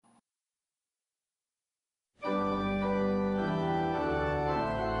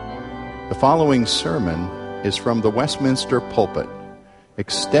The following sermon is from the Westminster pulpit,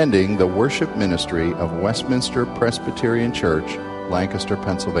 extending the worship ministry of Westminster Presbyterian Church, Lancaster,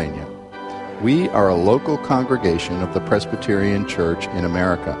 Pennsylvania. We are a local congregation of the Presbyterian Church in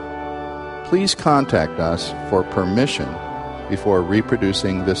America. Please contact us for permission before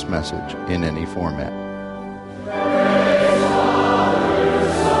reproducing this message in any format.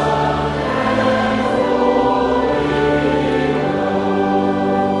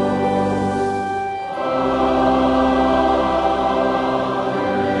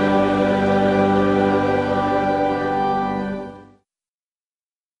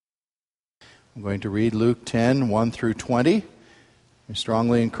 I'm going to read Luke 10, 1 through 20. I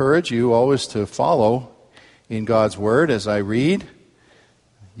strongly encourage you always to follow in God's Word as I read.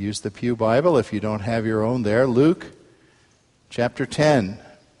 Use the Pew Bible if you don't have your own there. Luke chapter 10,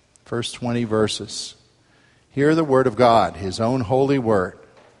 first 20 verses. Hear the Word of God, His own holy Word.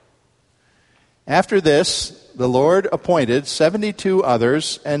 After this, the Lord appointed 72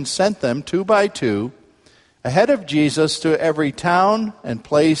 others and sent them 2 by 2 ahead of Jesus to every town and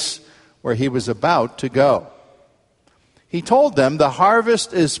place where he was about to go. He told them, "The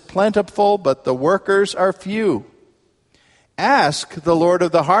harvest is plentiful, but the workers are few. Ask the Lord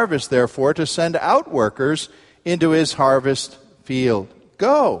of the harvest, therefore, to send out workers into his harvest field.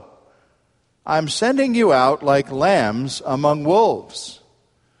 Go! I'm sending you out like lambs among wolves.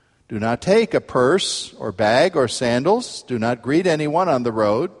 Do not take a purse or bag or sandals. Do not greet anyone on the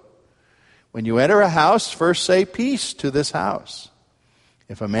road. When you enter a house, first say, 'Peace to this house.'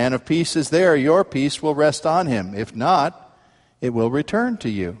 If a man of peace is there, your peace will rest on him. If not, it will return to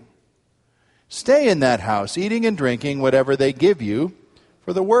you. Stay in that house, eating and drinking whatever they give you,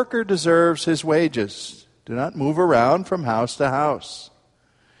 for the worker deserves his wages. Do not move around from house to house.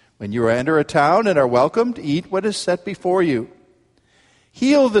 When you enter a town and are welcomed, eat what is set before you.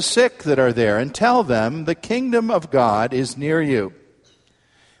 Heal the sick that are there and tell them the kingdom of God is near you.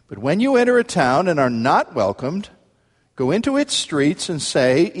 But when you enter a town and are not welcomed, go into its streets and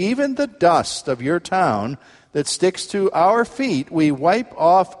say, 'Even the dust of your town that sticks to our feet we wipe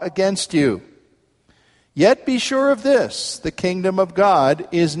off against you.' Yet be sure of this, the kingdom of God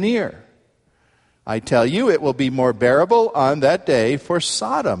is near. I tell you, it will be more bearable on that day for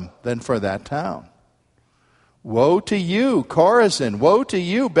Sodom than for that town. Woe to you, Chorazin! Woe to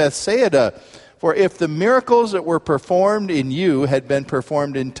you, Bethsaida! For if the miracles that were performed in you had been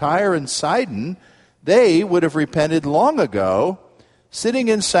performed in Tyre and Sidon, they would have repented long ago, sitting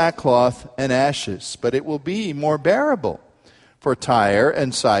in sackcloth and ashes. But it will be more bearable for Tyre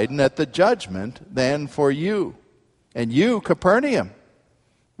and Sidon at the judgment than for you. And you, Capernaum,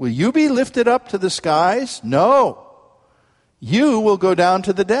 will you be lifted up to the skies? No, you will go down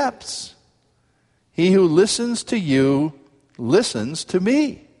to the depths. He who listens to you listens to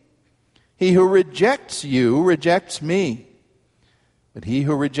me. He who rejects you rejects me. But he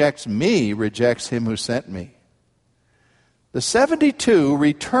who rejects me rejects him who sent me." The 72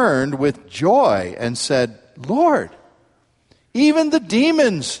 returned with joy and said, "Lord, even the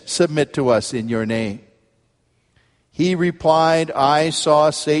demons submit to us in your name." He replied, "I saw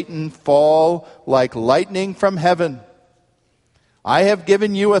Satan fall like lightning from heaven. I have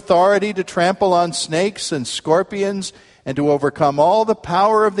given you authority to trample on snakes and scorpions and to overcome all the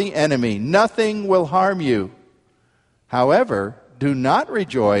power of the enemy. Nothing will harm you. However, do not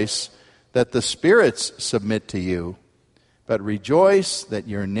rejoice that the spirits submit to you, but rejoice that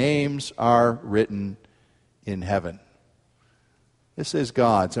your names are written in heaven." This is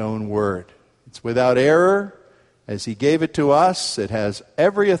God's own word. It's without error. As he gave it to us, it has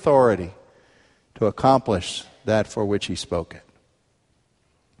every authority to accomplish that for which he spoke it.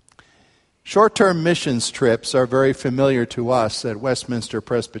 Short-term missions trips are very familiar to us at Westminster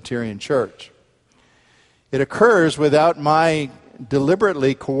Presbyterian Church. It occurs without my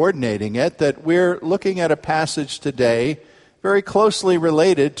deliberately coordinating it that we're looking at a passage today very closely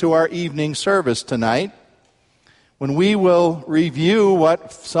related to our evening service tonight, when we will review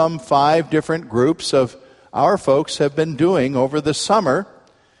what some 5 different groups of our folks have been doing over the summer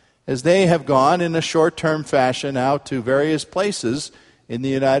as they have gone in a short-term fashion out to various places in the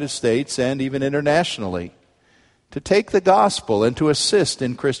United States and even internationally to take the gospel and to assist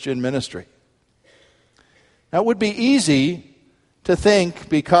in Christian ministry. Now, it would be easy to think,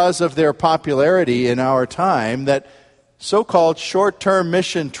 because of their popularity in our time, that so-called short-term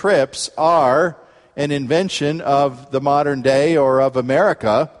mission trips are an invention of the modern day or of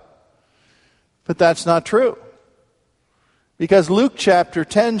America, but that's not true. Because Luke chapter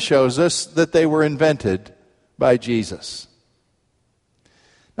 10 shows us that they were invented by Jesus.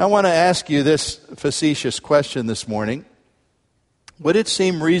 Now, I want to ask you this facetious question this morning. would it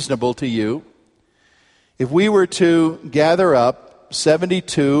seem reasonable to you if we were to gather up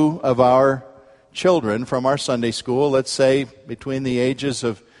 72 of our children from our Sunday school, let's say between the ages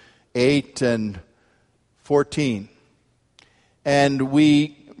of 8 and 14, and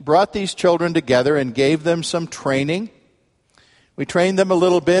we brought these children together and gave them some training? We trained them a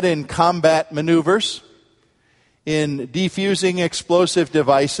little bit in combat maneuvers, in defusing explosive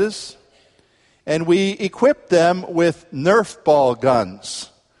devices, and we equipped them with Nerf ball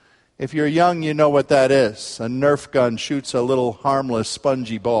guns. If you're young, you know what that is. A Nerf gun shoots a little harmless,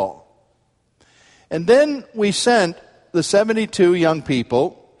 spongy ball. And then we sent the 72 young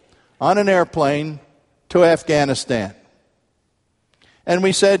people on an airplane to Afghanistan. And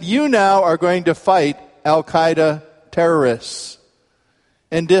we said, you now are going to fight Al-Qaeda terrorists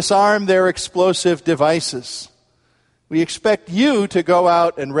and disarm their explosive devices. We expect you to go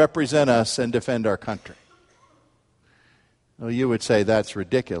out and represent us and defend our country. Well, you would say that's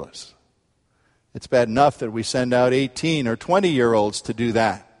ridiculous. It's bad enough that we send out 18 or 20-year-olds to do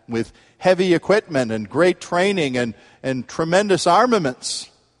that with heavy equipment and great training and tremendous armaments.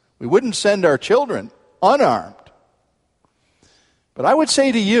 We wouldn't send our children unarmed. But I would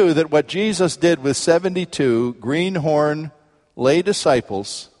say to you that what Jesus did with 72 greenhorn lay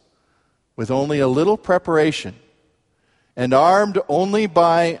disciples with only a little preparation and armed only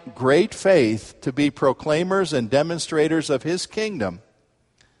by great faith to be proclaimers and demonstrators of his kingdom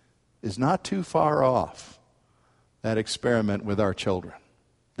is not too far off that experiment with our children.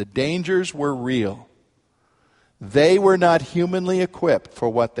 The dangers were real. They were not humanly equipped for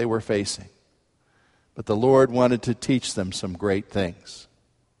what they were facing. But the Lord wanted to teach them some great things.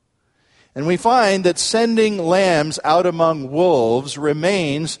 And we find that sending lambs out among wolves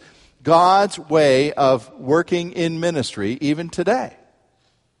remains God's way of working in ministry even today.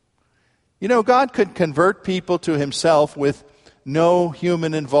 You know, God could convert people to himself with no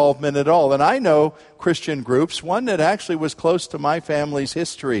human involvement at all. And I know Christian groups, one that actually was close to my family's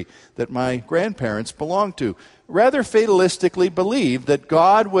history that my grandparents belonged to, rather fatalistically believed that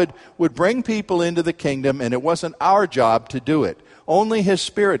God would bring people into the kingdom and it wasn't our job to do it. Only his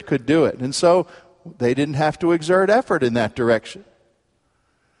Spirit could do it. And so they didn't have to exert effort in that direction.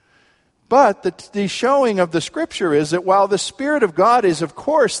 But the showing of the Scripture is that while the Spirit of God is, of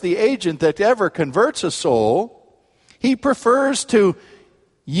course, the agent that ever converts a soul, he prefers to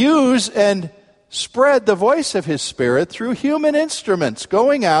use and spread the voice of his Spirit through human instruments,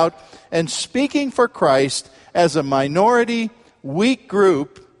 going out and speaking for Christ as a minority, weak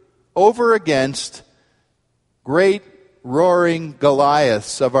group over against great roaring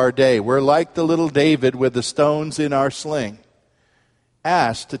Goliaths of our day. We're like the little David with the stones in our sling,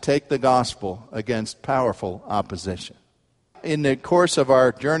 asked to take the gospel against powerful opposition. In the course of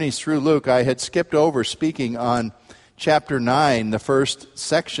our journeys through Luke, I had skipped over speaking on chapter 9, the first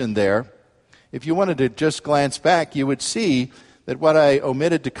section there. If you wanted to just glance back, you would see that what I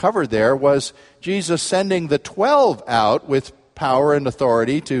omitted to cover there was Jesus sending the 12 out with power and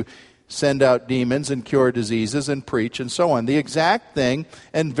authority to send out demons and cure diseases and preach and so on. The exact thing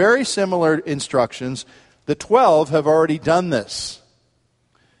and very similar instructions. The 12 have already done this.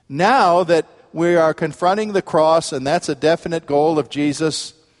 Now that we are confronting the cross, and that's a definite goal of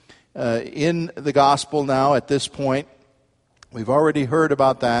Jesus in the gospel now at this point. We've already heard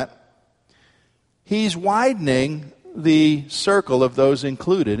about that. He's widening the circle of those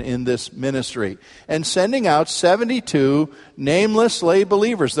included in this ministry and sending out 72 nameless lay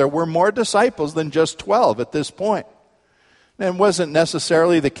believers. There were more disciples than just 12 at this point. And it wasn't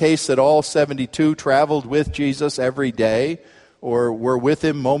necessarily the case that all 72 traveled with Jesus every day or were with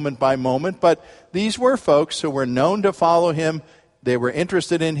him moment by moment, but these were folks who were known to follow him. They were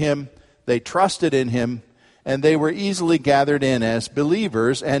interested in him. They trusted in him. And they were easily gathered in as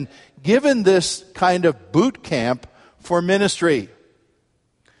believers and given this kind of boot camp for ministry.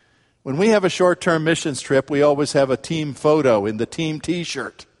 When we have a short-term missions trip, we always have a team photo in the team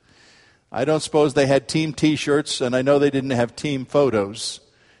T-shirt. I don't suppose they had team T-shirts, and I know they didn't have team photos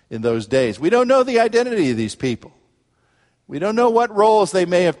in those days. We don't know the identity of these people. We don't know what roles they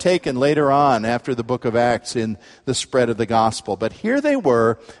may have taken later on after the book of Acts in the spread of the gospel. But here they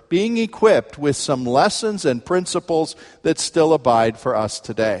were being equipped with some lessons and principles that still abide for us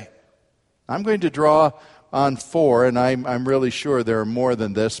today. I'm going to draw on 4, and I'm really sure there are more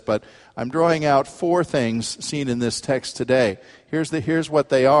than this, but I'm drawing out 4 things seen in this text today. Here's what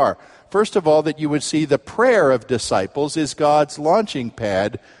they are. First of all, that you would see the prayer of disciples is God's launching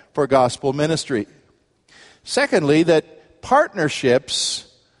pad for gospel ministry. Secondly, that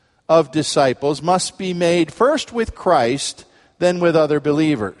partnerships of disciples must be made first with Christ, then with other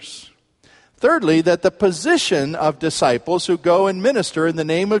believers. Thirdly, that the position of disciples who go and minister in the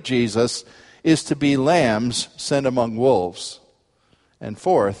name of Jesus is to be lambs sent among wolves. And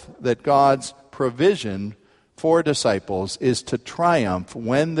fourth, that God's provision for disciples is to triumph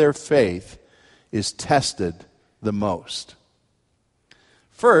when their faith is tested the most.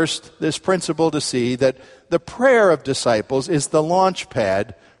 First, this principle to see that the prayer of disciples is the launch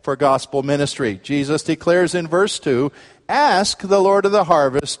pad for gospel ministry. Jesus declares in verse 2, "Ask the Lord of the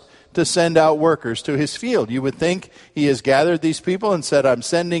harvest to send out workers to his field." You would think he has gathered these people and said, "I'm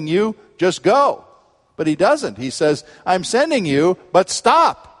sending you, just go." But he doesn't. He says, "I'm sending you, but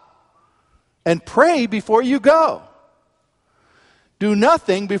stop and pray before you go. Do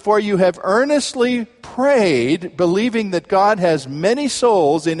nothing before you have earnestly prayed, believing that God has many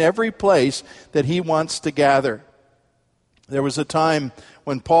souls in every place that he wants to gather." There was a time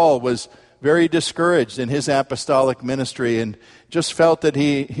when Paul was very discouraged in his apostolic ministry and just felt that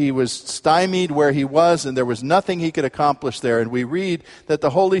he was stymied where he was and there was nothing he could accomplish there. And we read that the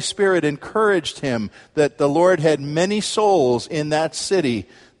Holy Spirit encouraged him that the Lord had many souls in that city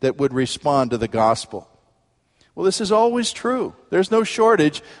that would respond to the gospel. Well, this is always true. There's no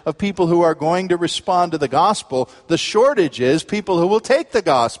shortage of people who are going to respond to the gospel. The shortage is people who will take the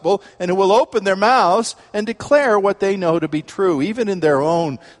gospel and who will open their mouths and declare what they know to be true, even in their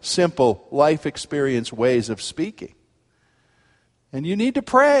own simple life experience ways of speaking. And you need to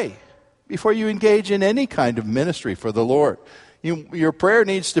pray before you engage in any kind of ministry for the Lord. Your prayer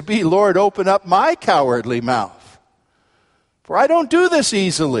needs to be, "Lord, open up my cowardly mouth, for I don't do this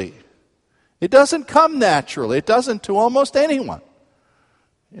easily. It doesn't come naturally. It doesn't to almost anyone."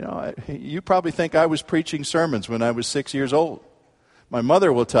 You probably think I was preaching sermons when I was 6 years old. My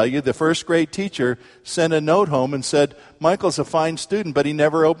mother will tell you the first grade teacher sent a note home and said, "Michael's a fine student, but he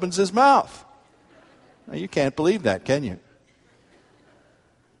never opens his mouth." Now, you can't believe that, can you?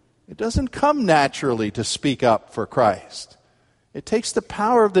 It doesn't come naturally to speak up for Christ. It takes the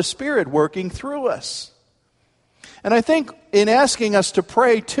power of the Spirit working through us. And I think in asking us to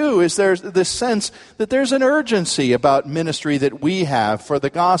pray, too, is there's this sense that there's an urgency about ministry that we have for the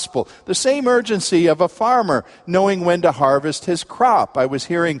gospel. The same urgency of a farmer knowing when to harvest his crop. I was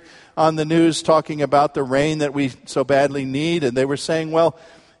hearing on the news talking about the rain that we so badly need, and they were saying, well,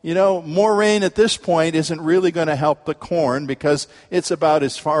 more rain at this point isn't really going to help the corn because it's about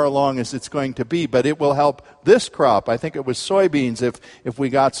as far along as it's going to be, but it will help this crop. I think it was soybeans. If we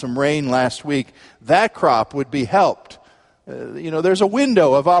got some rain last week, that crop would be helped. There's a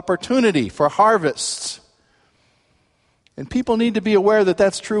window of opportunity for harvests. And people need to be aware that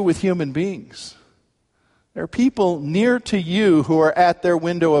that's true with human beings. There are people near to you who are at their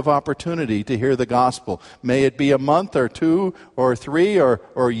window of opportunity to hear the gospel. May it be a month or 2 or 3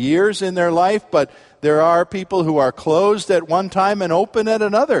 or years in their life, but there are people who are closed at one time and open at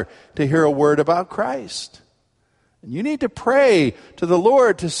another to hear a word about Christ. And you need to pray to the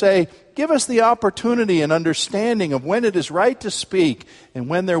Lord to say, "Give us the opportunity and understanding of when it is right to speak and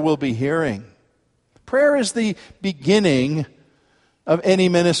when there will be hearing." Prayer is the beginning of any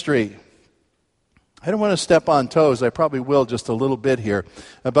ministry. I don't want to step on toes. I probably will just a little bit here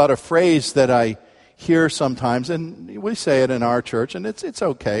about a phrase that I hear sometimes, and we say it in our church, and it's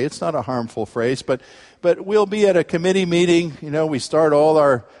okay. It's not a harmful phrase, but we'll be at a committee meeting. We start all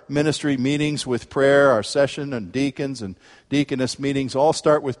our ministry meetings with prayer. Our session and deacons and deaconess meetings all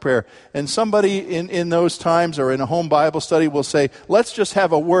start with prayer. And somebody in those times or in a home Bible study will say, "Let's just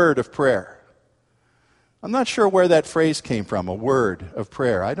have a word of prayer." I'm not sure where that phrase came from, a word of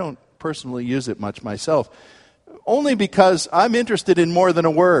prayer. I don't personally use it much myself, only because I'm interested in more than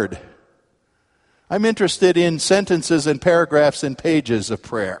a word. I'm interested in sentences and paragraphs and pages of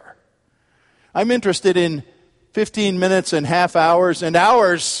prayer. I'm interested in 15 minutes and half hours and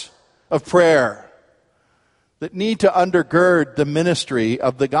hours of prayer that need to undergird the ministry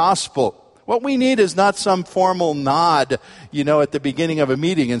of the gospel. What we need is not some formal nod, at the beginning of a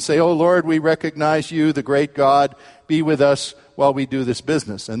meeting and say, "Oh Lord, we recognize you, the great God, be with us while we do this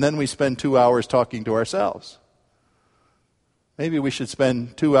business." And then we spend 2 hours talking to ourselves. Maybe we should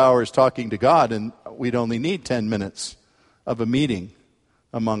spend 2 hours talking to God and we'd only need 10 minutes of a meeting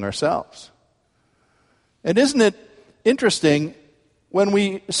among ourselves. And isn't it interesting when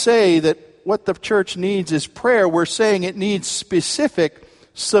we say that what the church needs is prayer, we're saying it needs specific,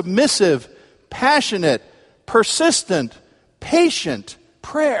 submissive, passionate, persistent, patient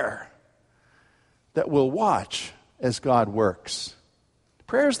prayer that will watch as God works.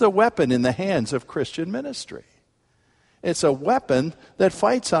 Prayer is the weapon in the hands of Christian ministry. It's a weapon that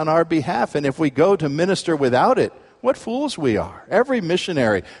fights on our behalf, and if we go to minister without it, what fools we are. Every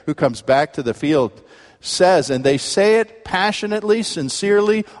missionary who comes back to the field says, and they say it passionately,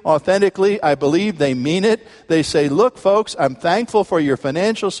 sincerely, authentically. I believe they mean it. They say, look, folks, I'm thankful for your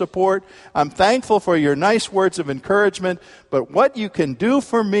financial support. I'm thankful for your nice words of encouragement. But what you can do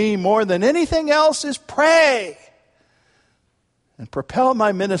for me more than anything else is pray and propel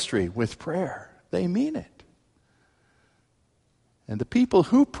my ministry with prayer. They mean it. And the people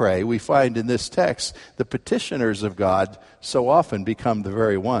who pray, we find in this text, the petitioners of God so often become the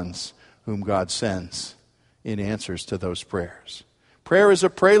very ones whom God sends in answers to those prayers. Prayer is a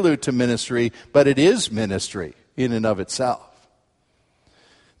prelude to ministry, but it is ministry in and of itself.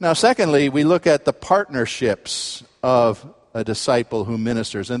 Now, secondly, we look at the partnerships of a disciple who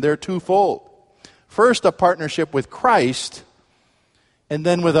ministers, and they're twofold. First, a partnership with Christ, and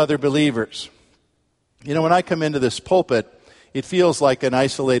then with other believers. You know, when I come into this pulpit, it feels like an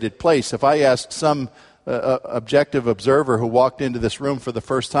isolated place. If I asked some objective observer who walked into this room for the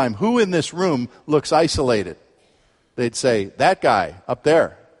first time, who in this room looks isolated? They'd say, that guy up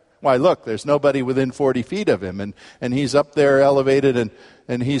there. Why, look, there's nobody within 40 feet of him, and he's up there elevated,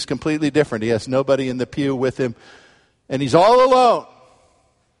 and he's completely different. He has nobody in the pew with him, and he's all alone.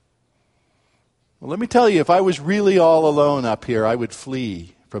 Well, let me tell you, if I was really all alone up here, I would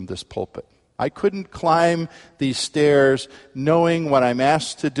flee from this pulpit. I couldn't climb these stairs knowing what I'm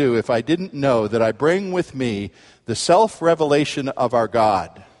asked to do if I didn't know that I bring with me the self-revelation of our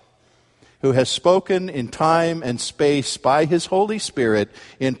God, who has spoken in time and space by His Holy Spirit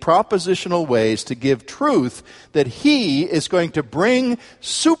in propositional ways to give truth that He is going to bring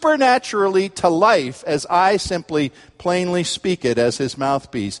supernaturally to life as I simply plainly speak it as His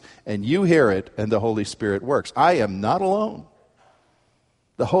mouthpiece, and you hear it and the Holy Spirit works. I am not alone.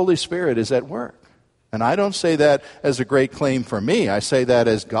 The Holy Spirit is at work. And I don't say that as a great claim for me. I say that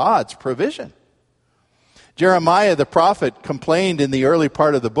as God's provision. Jeremiah the prophet complained in the early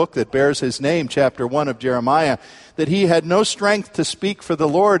part of the book that bears his name, chapter 1 of Jeremiah, that he had no strength to speak for the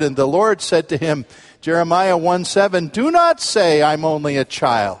Lord. And the Lord said to him, Jeremiah 1:7, do not say I'm only a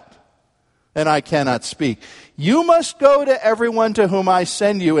child and I cannot speak. You must go to everyone to whom I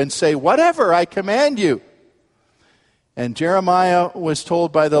send you and say whatever I command you. And Jeremiah was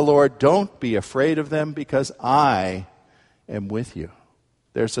told by the Lord, don't be afraid of them because I am with you.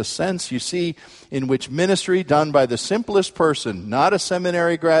 There's a sense, you see, in which ministry done by the simplest person, not a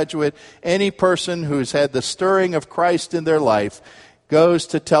seminary graduate, any person who's had the stirring of Christ in their life, goes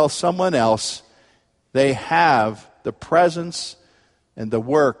to tell someone else they have the presence and the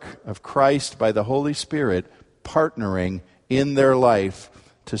work of Christ by the Holy Spirit partnering in their life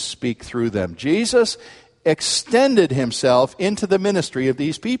to speak through them. Jesus extended himself into the ministry of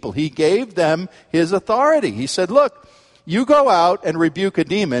these people. He gave them his authority. He said, look, you go out and rebuke a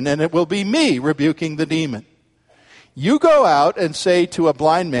demon, and it will be me rebuking the demon. You go out and say to a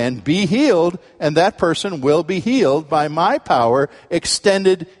blind man, be healed, and that person will be healed by my power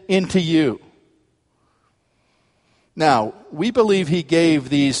extended into you. Now, we believe he gave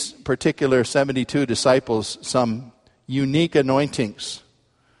these particular 72 disciples some unique anointings.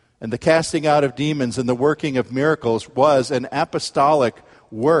 And the casting out of demons and the working of miracles was an apostolic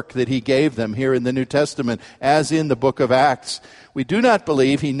work that he gave them here in the New Testament, as in the book of Acts. We do not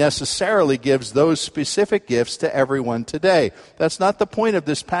believe he necessarily gives those specific gifts to everyone today. That's not the point of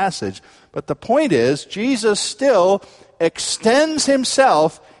this passage. But the point is, Jesus still extends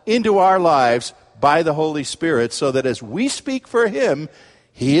himself into our lives by the Holy Spirit, so that as we speak for him,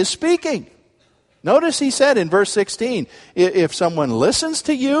 he is speaking. Notice he said in verse 16, if someone listens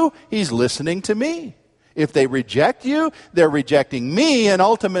to you, he's listening to me. If they reject you, they're rejecting me and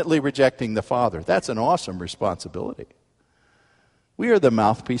ultimately rejecting the Father. That's an awesome responsibility. We are the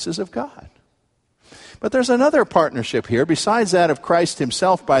mouthpieces of God. But there's another partnership here. Besides that of Christ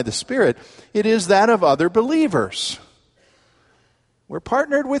himself by the Spirit, it is that of other believers. We're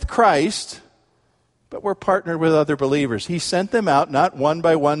partnered with Christ, but we're partnered with other believers. He sent them out not one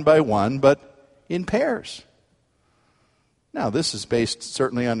by one, but in pairs. Now, this is based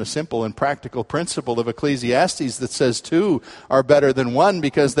certainly on a simple and practical principle of Ecclesiastes that says two are better than one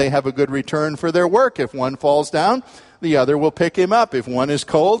because they have a good return for their work. If one falls down, the other will pick him up. If one is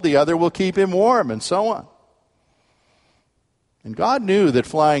cold, the other will keep him warm, and so on. And God knew that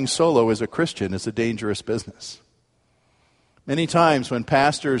flying solo as a Christian is a dangerous business. Many times when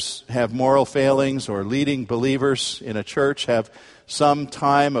pastors have moral failings or leading believers in a church have some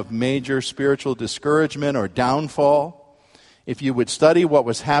time of major spiritual discouragement or downfall, if you would study what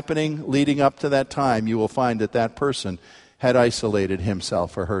was happening leading up to that time, you will find that that person had isolated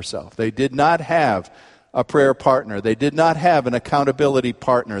himself or herself. They did not have a prayer partner. They did not have an accountability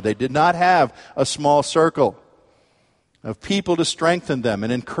partner. They did not have a small circle of people to strengthen them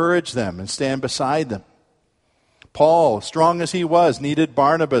and encourage them and stand beside them. Paul, strong as he was, needed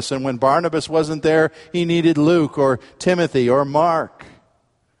Barnabas, and when Barnabas wasn't there, he needed Luke or Timothy or Mark.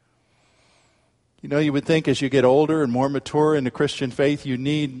 You know, you would think as you get older and more mature in the Christian faith, you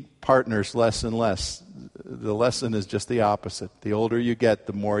need partners less and less. The lesson is just the opposite. The older you get,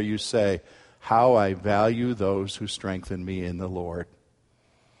 the more you say, how I value those who strengthen me in the Lord.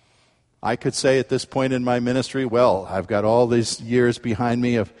 I could say at this point in my ministry, well, I've got all these years behind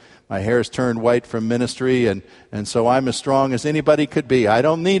me of my hair's turned white from ministry, and so I'm as strong as anybody could be. I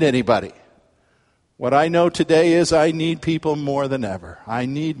don't need anybody. What I know today is I need people more than ever. I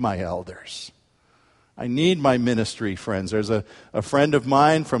need my elders. I need my ministry friends. There's a friend of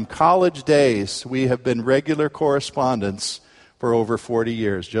mine from college days. We have been regular correspondents for over 40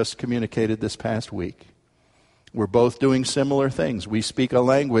 years, just communicated this past week. We're both doing similar things. We speak a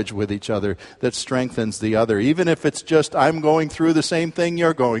language with each other that strengthens the other. Even if it's just, I'm going through the same thing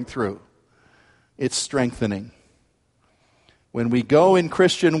you're going through. It's strengthening. When we go in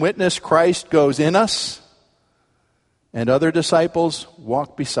Christian witness, Christ goes in us, and other disciples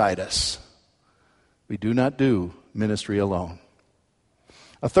walk beside us. We do not do ministry alone.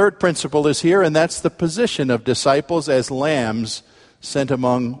 A third principle is here, and that's the position of disciples as lambs sent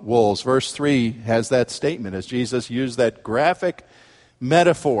among wolves. Verse 3 has that statement as Jesus used that graphic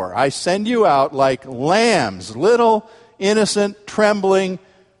metaphor. I send you out like lambs, little, innocent, trembling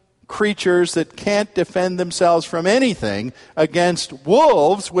creatures that can't defend themselves from anything against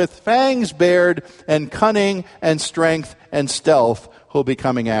wolves with fangs bared and cunning and strength and stealth who'll be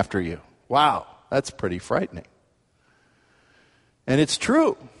coming after you. Wow, that's pretty frightening. And it's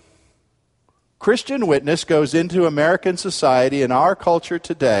true. Christian witness goes into American society and our culture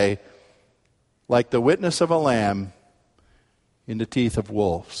today like the witness of a lamb in the teeth of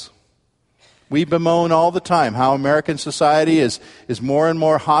wolves. We bemoan all the time how American society is more and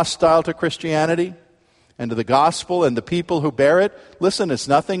more hostile to Christianity and to the gospel and the people who bear it. Listen, it's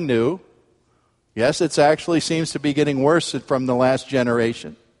nothing new. Yes, it actually seems to be getting worse from the last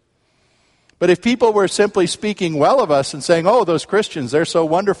generation. But if people were simply speaking well of us and saying, oh, those Christians, they're so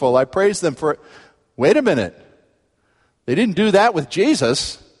wonderful, I praise them for it. Wait a minute. They didn't do that with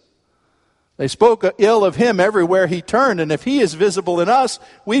Jesus. They spoke ill of him everywhere he turned, and if he is visible in us,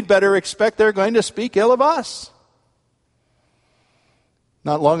 we'd better expect they're going to speak ill of us.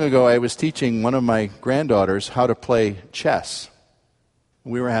 Not long ago, I was teaching one of my granddaughters how to play chess.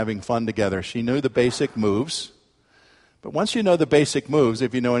 We were having fun together. She knew the basic moves. But once you know the basic moves,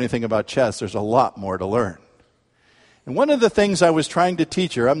 if you know anything about chess, there's a lot more to learn. And one of the things I was trying to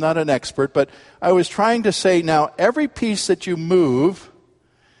teach her, I'm not an expert, but I was trying to say, now, every piece that you move,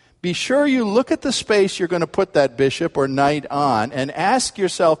 be sure you look at the space you're going to put that bishop or knight on and ask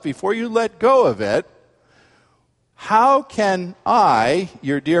yourself before you let go of it, how can I,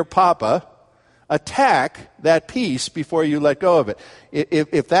 your dear Papa, attack that piece before you let go of it?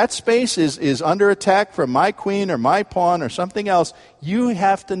 If that space is under attack from my queen or my pawn or something else, you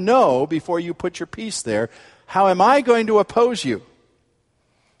have to know before you put your piece there, how am I going to oppose you?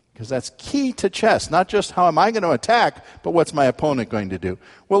 Because that's key to chess. Not just how am I going to attack, but what's my opponent going to do?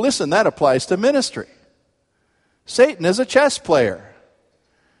 Well, listen, that applies to ministry. Satan is a chess player.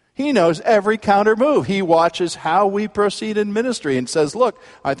 He knows every counter move. He watches how we proceed in ministry and says, look,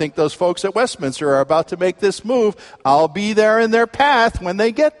 I think those folks at Westminster are about to make this move. I'll be there in their path when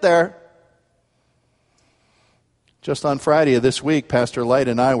they get there. Just on Friday of this week, Pastor Light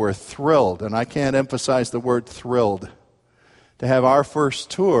and I were thrilled, and I can't emphasize the word thrilled, to have our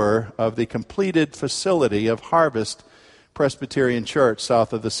first tour of the completed facility of Harvest Presbyterian Church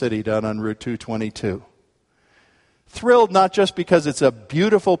south of the city down on Route 222. Thrilled not just because it's a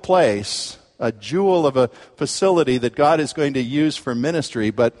beautiful place, a jewel of a facility that God is going to use for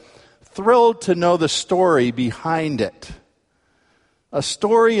ministry, but thrilled to know the story behind it. A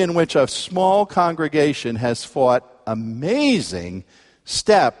story in which a small congregation has fought amazing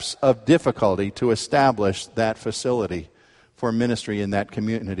steps of difficulty to establish that facility for ministry in that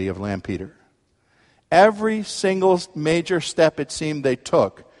community of Lampeter. Every single major step it seemed they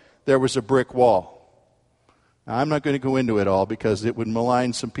took, there was a brick wall. Now, I'm not going to go into it all because it would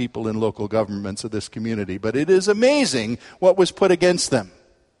malign some people in local governments of this community, but it is amazing what was put against them.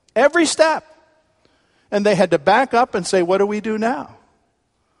 Every step. And they had to back up and say, what do we do now?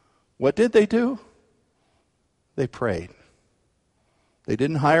 What did they do? They prayed. They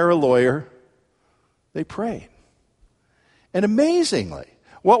didn't hire a lawyer. They prayed. And amazingly,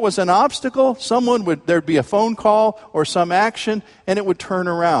 what was an obstacle, there'd be a phone call or some action, and it would turn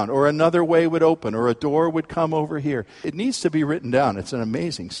around, or another way would open, or a door would come over here. It needs to be written down. It's an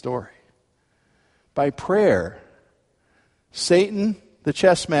amazing story. By prayer, Satan, the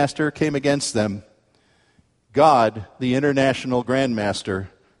chess master, came against them, God, the international grandmaster,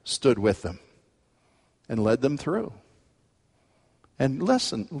 stood with them and led them through. And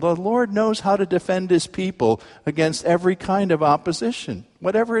listen, the Lord knows how to defend his people against every kind of opposition,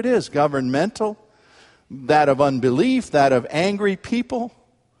 whatever it is, governmental, that of unbelief, that of angry people.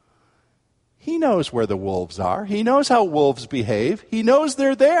 He knows where the wolves are. He knows how wolves behave. He knows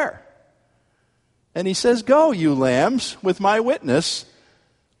they're there. And he says, go, you lambs, with my witness.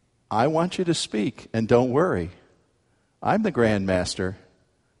 I want you to speak, and don't worry. I'm the Grand Master.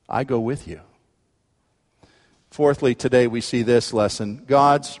 I go with you. Fourthly, today we see this lesson.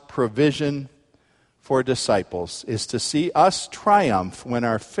 God's provision for disciples is to see us triumph when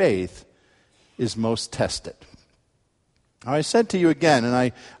our faith is most tested. Now, I said to you again, and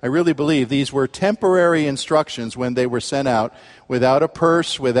I really believe these were temporary instructions when they were sent out, without a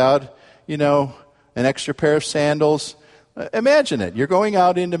purse, without, an extra pair of sandals. Imagine it. You're going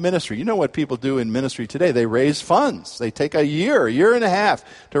out into ministry. You know what people do in ministry today? They raise funds. They take a year and a half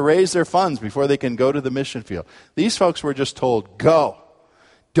to raise their funds before they can go to the mission field. These folks were just told, go.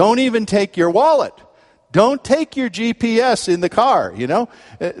 Don't even take your wallet. Don't take your GPS in the car,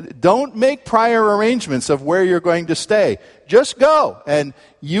 Don't make prior arrangements of where you're going to stay. Just go, and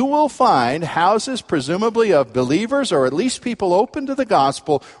you will find houses presumably of believers, or at least people open to the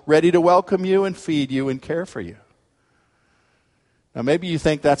gospel, ready to welcome you and feed you and care for you. Now, maybe you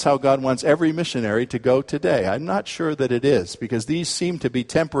think that's how God wants every missionary to go today. I'm not sure that it is, because these seem to be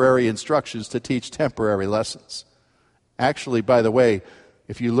temporary instructions to teach temporary lessons. Actually, by the way,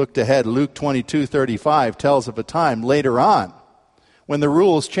 if you looked ahead, Luke 22:35 tells of a time later on when the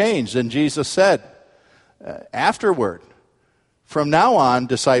rules changed, and Jesus said, afterward, from now on,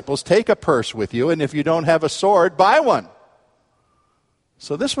 disciples, take a purse with you, and if you don't have a sword, buy one.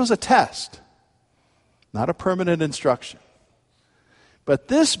 So this was a test, not a permanent instruction. But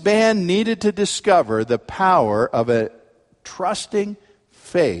this band needed to discover the power of a trusting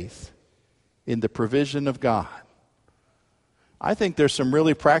faith in the provision of God. I think there's some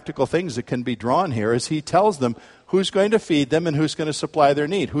really practical things that can be drawn here as he tells them who's going to feed them and who's going to supply their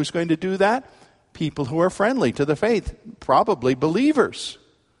need. Who's going to do that? People who are friendly to the faith, probably believers.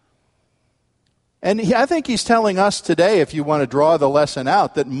 And I think he's telling us today, if you want to draw the lesson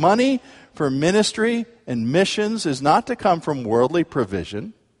out, that money for ministry and missions is not to come from worldly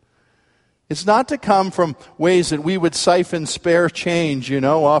provision. It's not to come from ways that we would siphon spare change,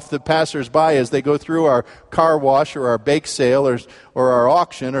 off the passersby as they go through our car wash or our bake sale or our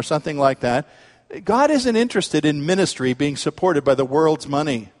auction or something like that. God isn't interested in ministry being supported by the world's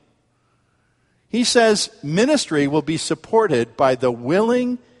money. He says ministry will be supported by the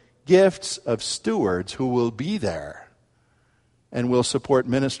willing gifts of stewards who will be there and will support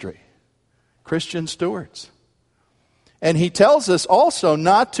ministry. Christian stewards. And he tells us also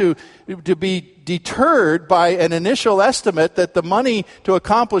not to be deterred by an initial estimate that the money to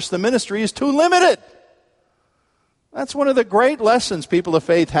accomplish the ministry is too limited. That's one of the great lessons people of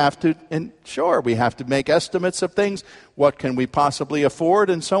faith have to, and sure, we have to make estimates of things. What can we possibly afford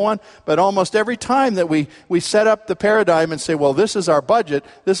and so on? But almost every time that we set up the paradigm and say, well, this is our budget,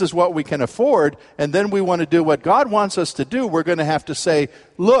 this is what we can afford, and then we want to do what God wants us to do, we're going to have to say,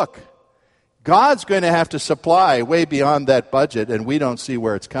 look, God's going to have to supply way beyond that budget, and we don't see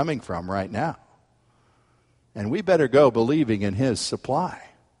where it's coming from right now. And we better go believing in his supply.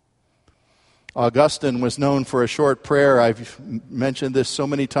 Augustine was known for a short prayer. I've mentioned this so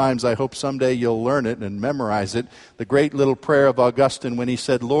many times, I hope someday you'll learn it and memorize it. The great little prayer of Augustine when he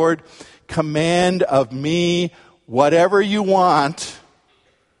said, Lord, command of me whatever you want,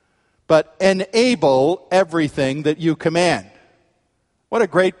 but enable everything that you command. What a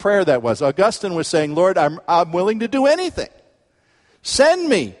great prayer that was. Augustine was saying, Lord, I'm willing to do anything. Send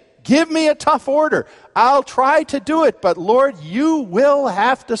me. Give me a tough order. I'll try to do it, but Lord, you will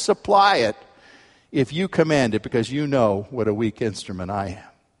have to supply it if you command it, because you know what a weak instrument I am.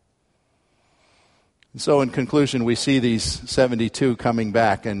 And so in conclusion, we see these 72 coming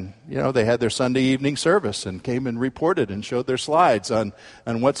back, and they had their Sunday evening service and came and reported and showed their slides on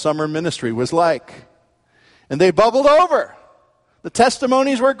what summer ministry was like. And they bubbled over. The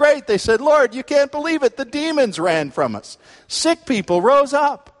testimonies were great. They said, Lord, you can't believe it. The demons ran from us. Sick people rose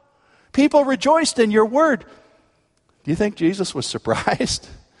up. People rejoiced in your word. Do you think Jesus was surprised?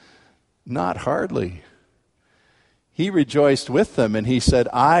 Not hardly. He rejoiced with them, and he said,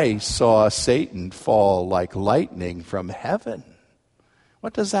 I saw Satan fall like lightning from heaven.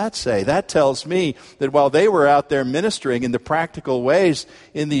 What does that say? That tells me that while they were out there ministering in the practical ways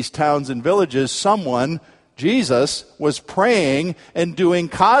in these towns and villages, someone, Jesus, was praying and doing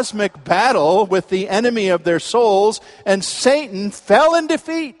cosmic battle with the enemy of their souls, and Satan fell in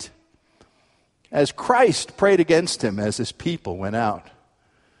defeat. as Christ prayed against him as his people went out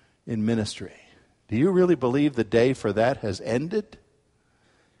in ministry. Do you really believe the day for that has ended?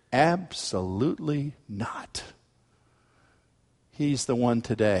 Absolutely not. He's the one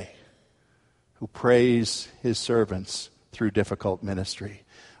today who prays his servants through difficult ministry.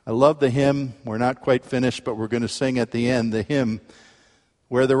 I love the hymn. We're not quite finished, but we're going to sing at the end the hymn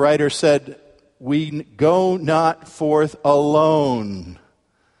where the writer said, "We go not forth alone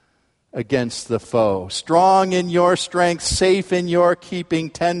against the foe. Strong in your strength, safe in your keeping,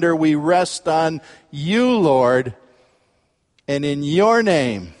 tender, we rest on you, Lord, and in your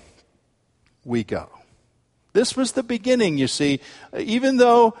name we go." This was the beginning, you see. Even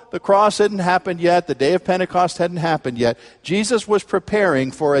though the cross hadn't happened yet, the day of Pentecost hadn't happened yet, Jesus was preparing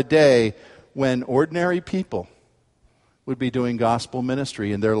for a day when ordinary people would be doing gospel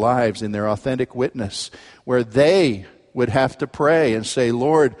ministry in their lives, in their authentic witness, where they would have to pray and say,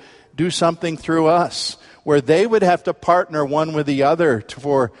 "Lord, do something through us," where they would have to partner one with the other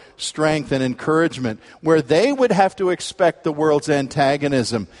for strength and encouragement, where they would have to expect the world's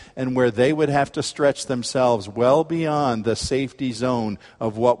antagonism, and where they would have to stretch themselves well beyond the safety zone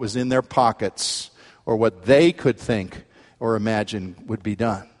of what was in their pockets or what they could think or imagine would be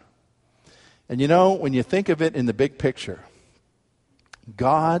done. And you know, when you think of it in the big picture,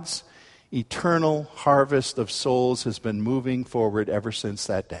 God's eternal harvest of souls has been moving forward ever since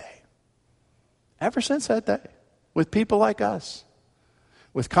that day. Ever since that day, with people like us,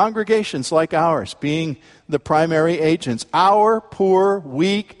 with congregations like ours being the primary agents. Our poor,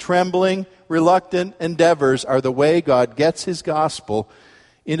 weak, trembling, reluctant endeavors are the way God gets his gospel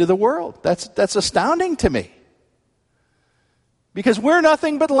into the world. That's astounding to me. Because we're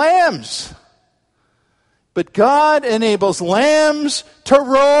nothing but lambs. But God enables lambs to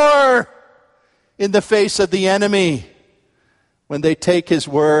roar in the face of the enemy when they take his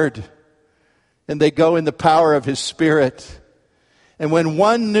word and they go in the power of his Spirit. And when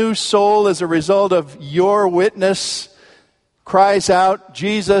one new soul, as a result of your witness, cries out,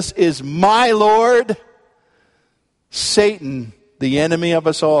 "Jesus is my Lord," Satan, the enemy of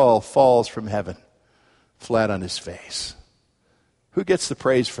us all, falls from heaven flat on his face. Who gets the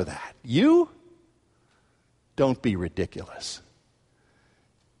praise for that? You? Don't be ridiculous.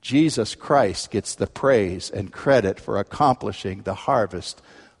 Jesus Christ gets the praise and credit for accomplishing the harvest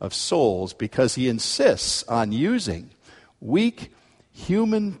of souls because he insists on using weak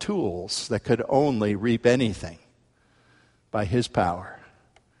human tools that could only reap anything by his power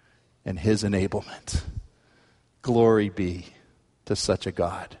and his enablement. Glory be to such a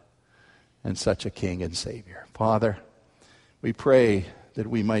God and such a King and Savior. Father, we pray that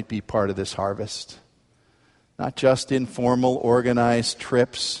we might be part of this harvest. Not just in formal, organized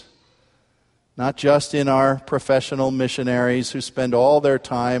trips. Not just in our professional missionaries who spend all their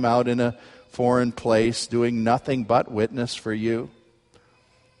time out in a foreign place doing nothing but witness for you.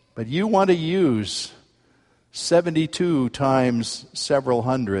 But you want to use 72 times several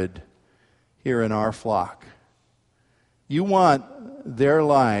hundred here in our flock. You want their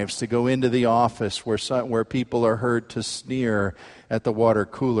lives to go into the office where people are heard to sneer at the water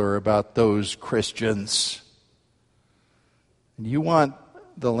cooler about those Christians. And you want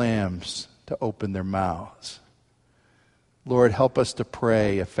the lambs to open their mouths. Lord, help us to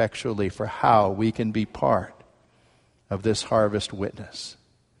pray effectually for how we can be part of this harvest witness.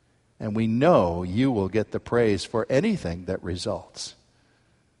 And we know you will get the praise for anything that results,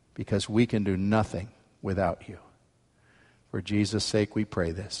 because we can do nothing without you. For Jesus' sake we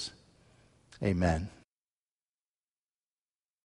pray this. Amen.